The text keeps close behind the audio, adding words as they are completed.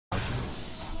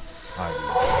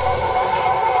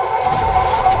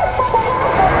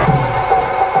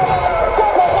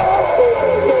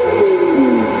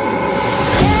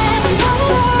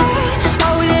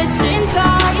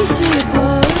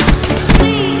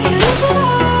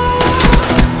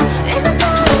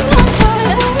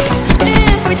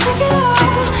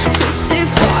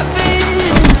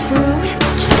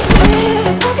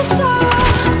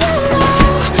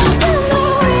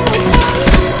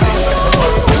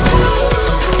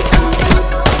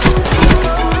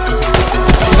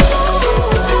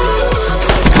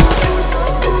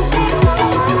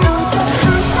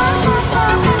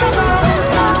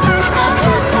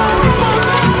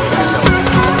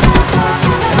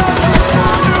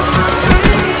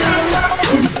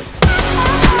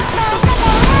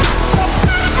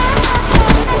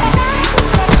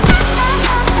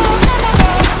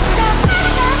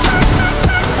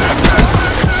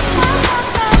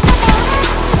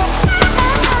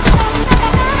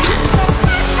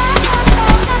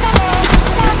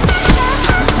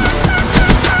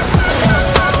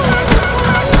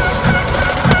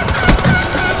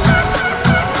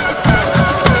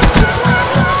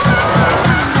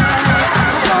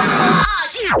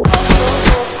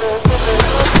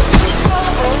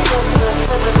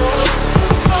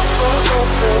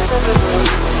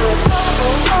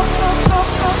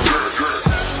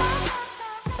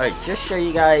Alright, just show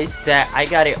you guys that I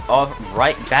got it off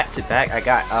right back to back. I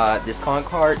got this con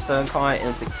card, Sun Con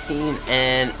M16,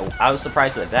 and I was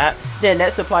surprised with that. Then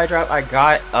net supply drop, I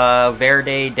got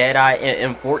Verde, Deadeye,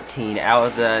 and M14 out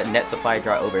of the net supply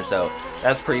drop over, so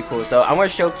that's pretty cool. So I want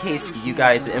to showcase you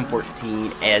guys the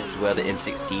M14 as well the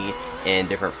M16 in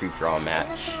different free-for-all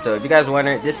match. So if you guys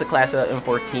wondering, this is the class of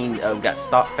M14. We got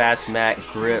stock, fast mag,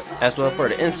 grip. As well for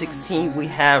the M16, we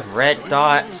have red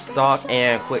dot, stock,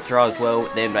 and quick draw as well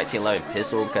with the M1911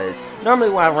 pistol, because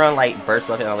normally when I run like burst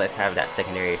weapon, I let's have that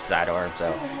secondary sidearm,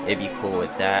 so it'd be cool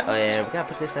with that. And we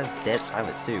gotta put this as dead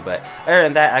silence too, but other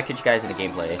than that, I'll catch you guys in the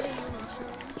gameplay.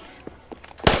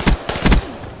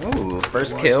 Ooh,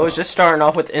 first kill is just starting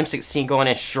off with the M16 going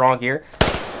in strong here.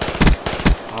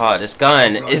 Oh, this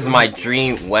gun is my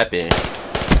dream weapon.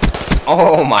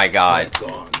 Oh my god.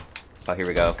 Oh, here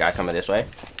we go. Guy coming this way.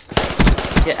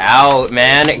 Get out,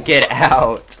 man. Get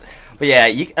out. But yeah,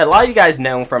 a lot of you guys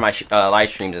know from my live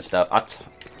streams and stuff.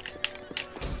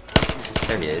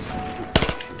 There he is.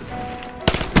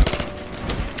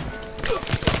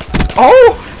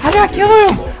 Oh! How did I kill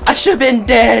him? I should have been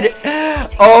dead.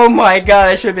 Oh my god,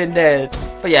 I should have been dead.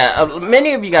 But yeah,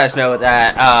 many of you guys know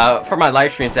that for my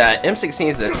live streams that M16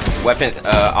 is a weapon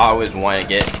I always want to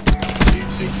get.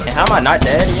 And how am I not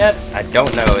dead yet? I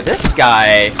don't know. This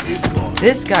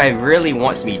guy really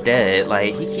wants me dead.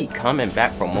 Like, he keep coming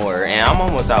back for more, and I'm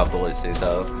almost out of bullets too.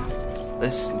 So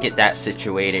let's get that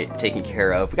situated, taken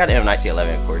care of. We got the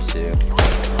M1911 of course too.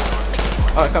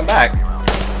 Oh, come back.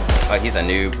 Oh, he's a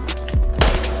noob.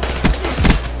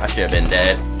 I should have been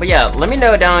dead. But yeah, let me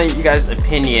know down you guys'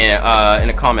 opinion in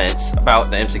the comments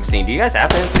about the M16. Do you guys have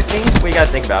the M16? What do you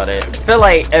guys think about it? I feel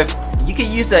like if you could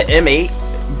use the M8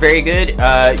 very good,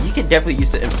 you could definitely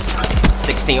use the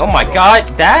M16. Oh my god,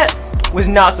 that was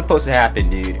not supposed to happen,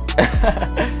 dude.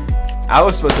 I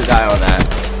was supposed to die on that.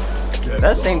 Is that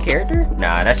the same character?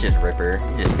 Nah, that's just Ripper.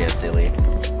 He's just being silly.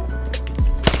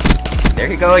 There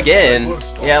you go again.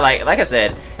 Yeah, like I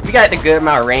said, if you got the good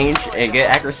amount of range and good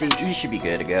accuracy, you should be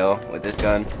good to go with this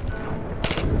gun.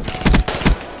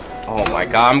 Oh my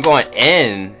god, I'm going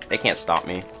in. They can't stop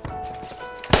me.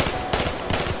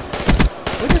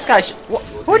 What this guy?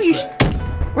 What are you?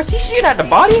 Was he shooting at the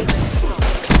body?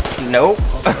 Nope.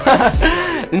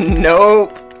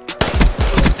 Nope.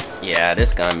 Yeah,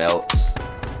 this gun melts.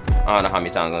 I don't know how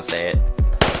many times I'm gonna say it.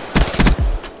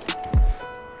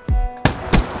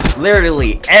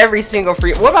 Literally every single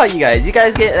free. What about you guys? You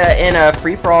guys get in a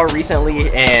free-for-all recently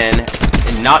and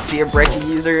not see a Brecci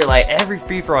user? Like every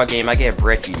free-for-all game, I get a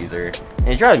Brecci user, and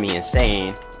it's driving me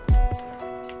insane.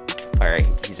 All right,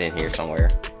 he's in here somewhere.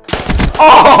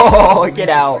 Oh, get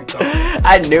out!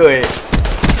 I knew it.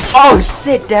 Oh,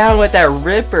 sit down with that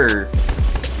Ripper.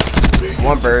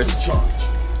 One burst.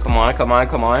 Come on, come on,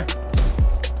 come on.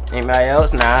 Anybody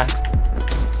else? Nah.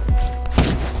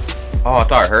 Oh, I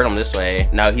thought I heard him this way.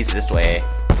 No, he's this way.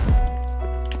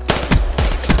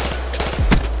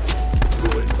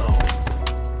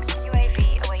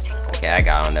 Okay, I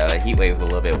got him though. Heat wave was a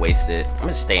little bit wasted. I'm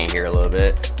gonna stay in here a little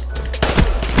bit.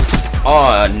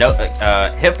 Oh, no,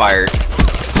 hip fire.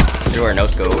 Sure, no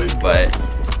scope, but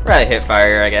right, hip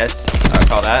fire, I guess. I'll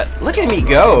call that. Look at me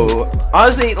go.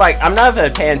 Honestly, like, I'm not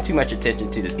even paying too much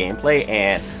attention to this gameplay,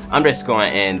 and I'm just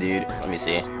going in, dude. Let me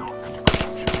see.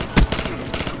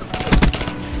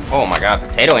 Oh my god,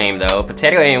 potato aim though.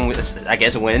 Potato aim was, I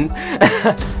guess, win.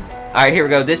 Alright, here we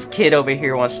go. This kid over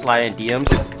here wants to slide in DMs.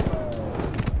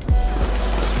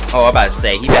 Oh, I'm about to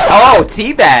say, oh,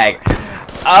 teabag!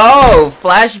 Oh,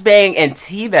 flashbang and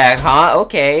teabag, huh?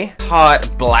 Okay.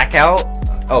 Hot blackout.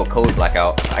 Oh, cold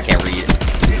blackout. I can't read.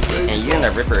 And you're in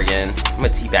the Ripper again. I'm gonna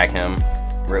teabag him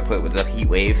real quick with the heat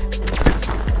wave.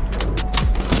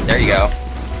 There you go.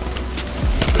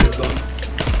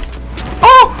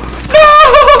 Oh! No!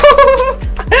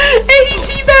 And he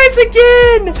teabags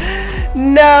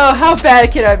again! No, how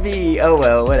bad can I be? Oh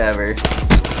well, whatever.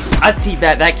 I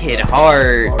teabagged that kid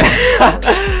hard.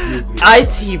 I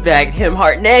teabagged him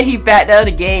hard. Nah, he backed out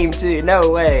of the game too. No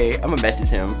way. I'm gonna message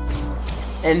him.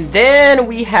 And then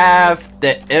we have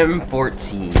the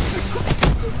M14.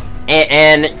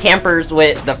 And campers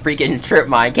with the freaking trip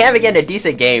mine. Can't even get a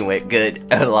decent game with good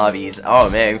lobbies. Oh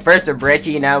man, first a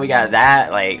Brecci, now we got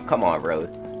that. Like, come on, bro.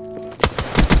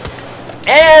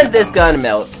 And this gun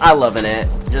melts. I'm loving it.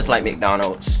 Just like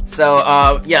McDonald's.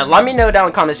 So, yeah, let me know down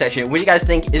in the comment section what you guys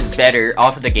think is better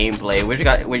off of the gameplay.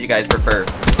 What you guys prefer?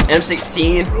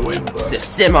 M16, the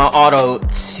semi-auto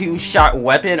 2-shot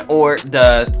weapon, or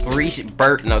the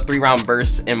 3-round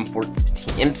burst M14,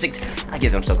 M6. I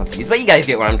get them so confused, but you guys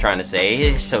get what I'm trying to say.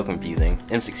 It's so confusing.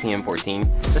 M16,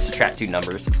 M14. Just subtract 2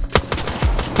 numbers.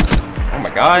 Oh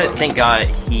my god! Thank God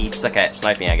he suck at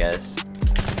sniping, I guess.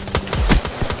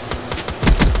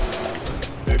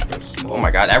 Oh my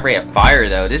god, that rate of fire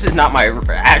though. This is not my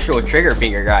actual trigger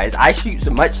finger, guys. I shoot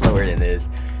so much slower than this.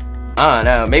 I don't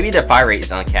know. Maybe the fire rate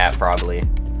is uncapped, probably.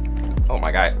 Oh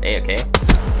my god. Hey, okay.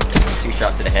 2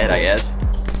 shots to the head, I guess.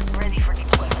 Ready for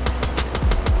deployment.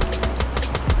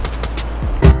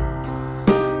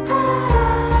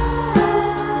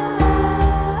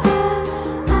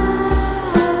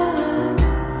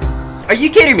 Are you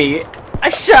kidding me? I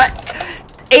shot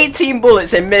 18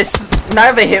 bullets and missed.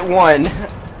 Not even hit 1.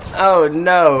 Oh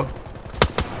no.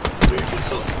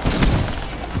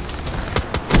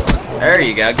 There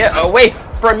you go. Get away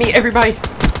from me, everybody.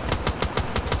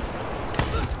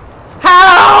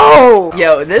 How?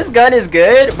 Yo, this gun is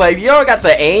good, but if you don't got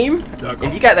the aim,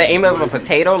 if you got the aim of a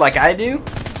potato like I do,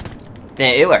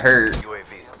 then it would hurt.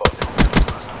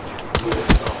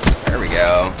 There we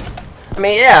go. I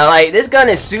mean, yeah, like, this gun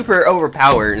is super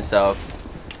overpowered and stuff.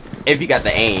 If you got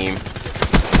the aim.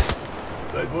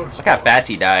 Look how fast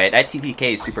he died. That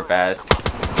TTK is super fast.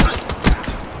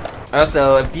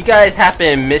 Also, if you guys happen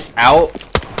to miss out,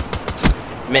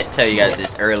 I meant to tell you guys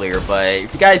this earlier, but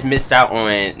if you guys missed out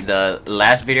on the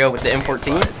last video with the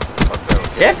M14,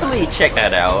 definitely check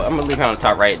that out. I'm gonna leave it on the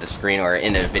top right of the screen or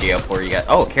in the video for you guys.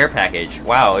 Oh, care package.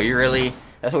 Wow, you really?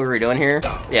 That's what we were doing here?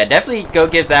 Yeah, definitely go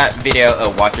give that video a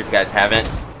watch if you guys haven't.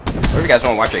 Or if you guys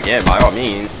want to watch it again, by all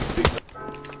means.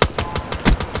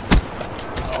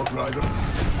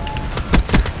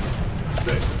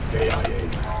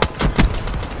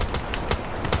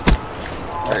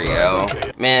 There you go.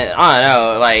 Man, I don't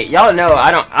know, like, y'all know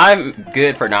I'm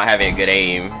good for not having a good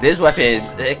aim. This weapon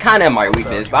is kind of my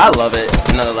weakness, but I love it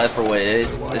nonetheless for what it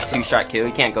is. The 2-shot kill,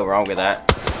 you can't go wrong with that.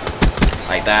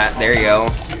 Like that, there you go.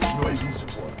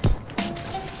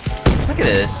 Look at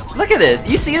this. Look at this.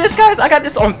 You see this, guys? I got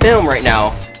this on film right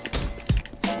now.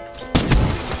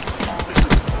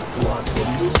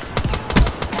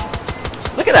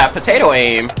 Look at that potato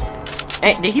aim.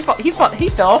 And he fell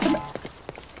off the.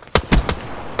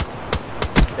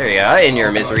 There you go. In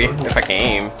your misery. If I can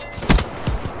aim.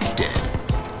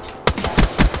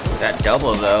 That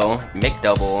double though.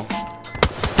 McDouble.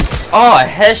 Oh, a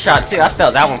headshot too. I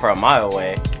felt that one from a mile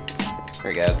away.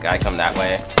 There we go. Guy come that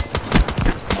way.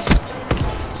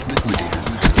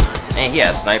 And he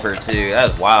had a sniper too. That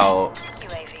was wild.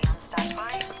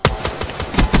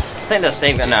 I think the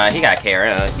same. Nah, he got KR.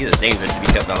 He was dangerous to be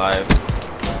kept alive.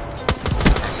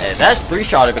 And that's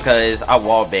 3-shotted because I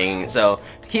wall bang. So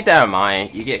keep that in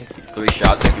mind. You get 3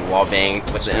 shots if you wall bang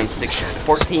with the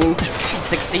M14,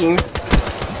 16.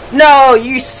 No,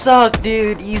 you suck,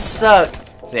 dude. You suck.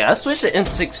 So yeah, I switched to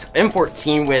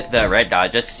M14 with the red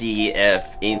dot just to see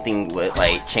if anything would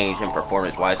like change in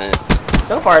performance wise. And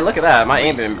so far, look at that. My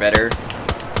aim been better.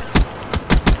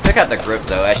 Took out the grip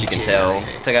though, as you can tell.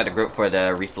 Took out the grip for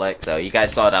the reflex. So you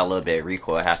guys saw that little bit of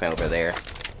recoil happen over there.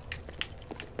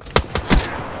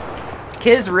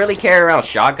 Kids really carry around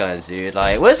shotguns, dude.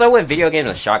 Like, what's up with video games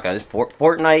and shotguns?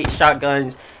 Fortnite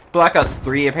shotguns, Black Ops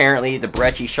 3 apparently, the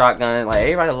Brecci shotgun. Like,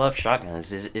 everybody loves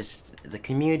shotguns. Is the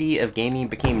community of gaming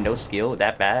became no skill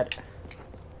that bad?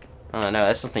 I don't know.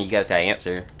 That's something you guys gotta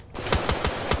answer.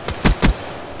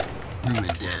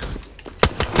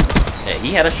 Yeah,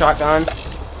 he had a shotgun.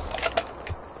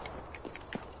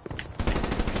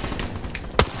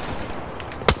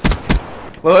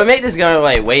 Well, what made this gun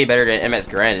like way better than MS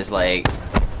Grand is like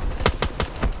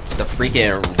the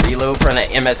freaking reload from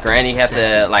the MS Grand. You have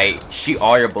to like shoot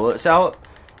all your bullets out.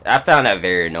 I found that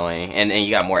very annoying, and you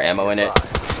got more ammo in it.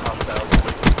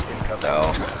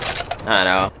 So I don't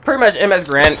know. Pretty much MS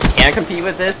Grand can compete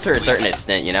with this to a certain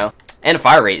extent, you know. And the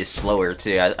fire rate is slower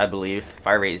too. I believe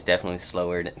fire rate is definitely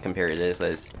slower compared to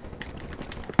this.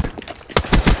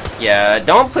 Yeah,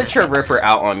 don't put your Ripper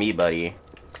out on me, buddy.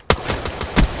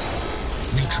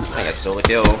 I think I stole the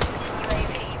kill.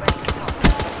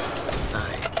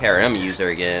 KRM user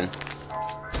again.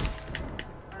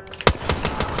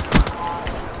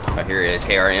 Oh, here it is,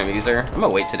 KRM user. I'm gonna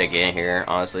wait till they get in here,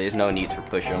 honestly. There's no need to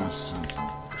push them.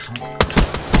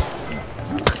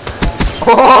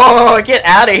 Oh, get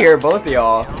out of here, both of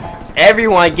y'all.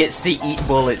 Everyone gets to eat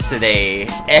bullets today.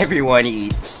 Everyone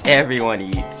eats. Everyone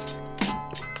eats.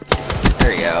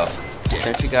 There we go.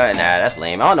 Sentry gun? Nah, that's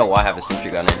lame. I don't know why I have a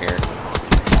sentry gun in here.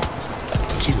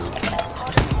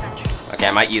 Okay,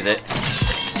 I might use it.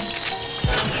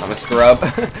 I'm a scrub.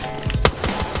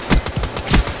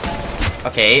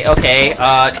 Okay,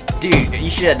 dude, you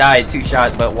should have died 2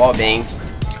 shots, but wall bang.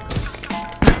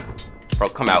 Bro,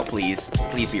 come out, please.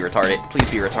 Please be retarded. Please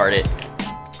be retarded.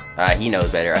 He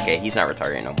knows better. Okay, he's not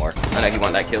retarded no more. I know he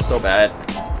wanted that kill so bad.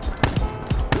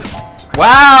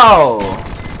 Wow!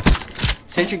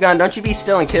 Sentry gun, don't you be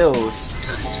stealing kills.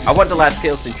 I want the last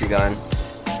kill, sentry gun.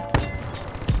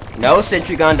 No,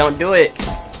 sentry gun, don't do it.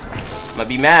 I'm gonna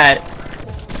be mad.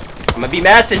 I'm gonna be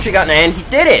mad, sentry gun, and he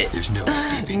did it! There's no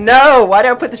escaping. No, why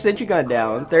did I put the sentry gun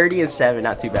down? 30 and 7,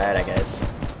 not too bad, I guess.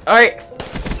 Alright,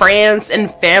 friends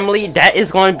and family, that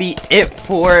is going to be it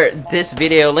for this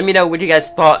video. Let me know what you guys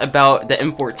thought about the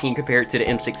M14 compared to the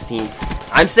M16.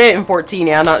 I'm saying M14,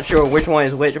 and I'm not sure which one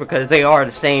is which because they are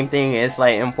the same thing. It's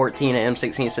like M14 and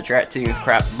M16 subtract 2 is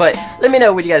crap. But let me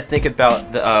know what you guys think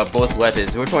about the both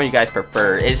weapons. Which one you guys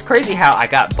prefer? It's crazy how I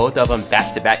got both of them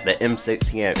back to back, the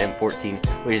M16 and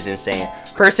M14, which is insane.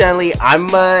 Personally, I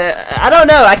don't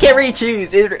know. I can't really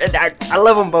choose. I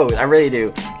love them both. I really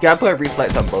do. Gotta put a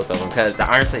reflex on both of them because the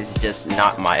Iron Sights is just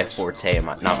not my forte,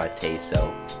 not my taste.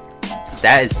 So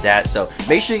that is that. So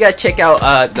make sure you guys check out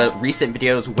the recent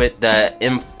videos with the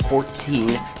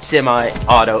M14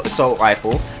 semi-auto assault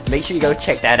rifle. Make sure you go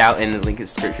check that out in the link in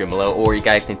the description below, or you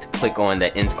guys can click on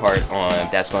the end card on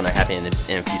that's going to happen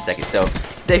in a few seconds. So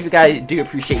if you guys do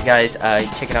appreciate you guys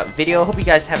checking out the video. Hope you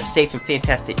guys have a safe and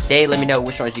fantastic day. Let me know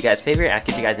which one is you guys favorite. I'll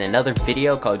catch you guys in another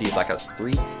video, Call of Duty Black Ops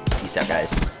 3. Peace out,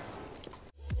 guys.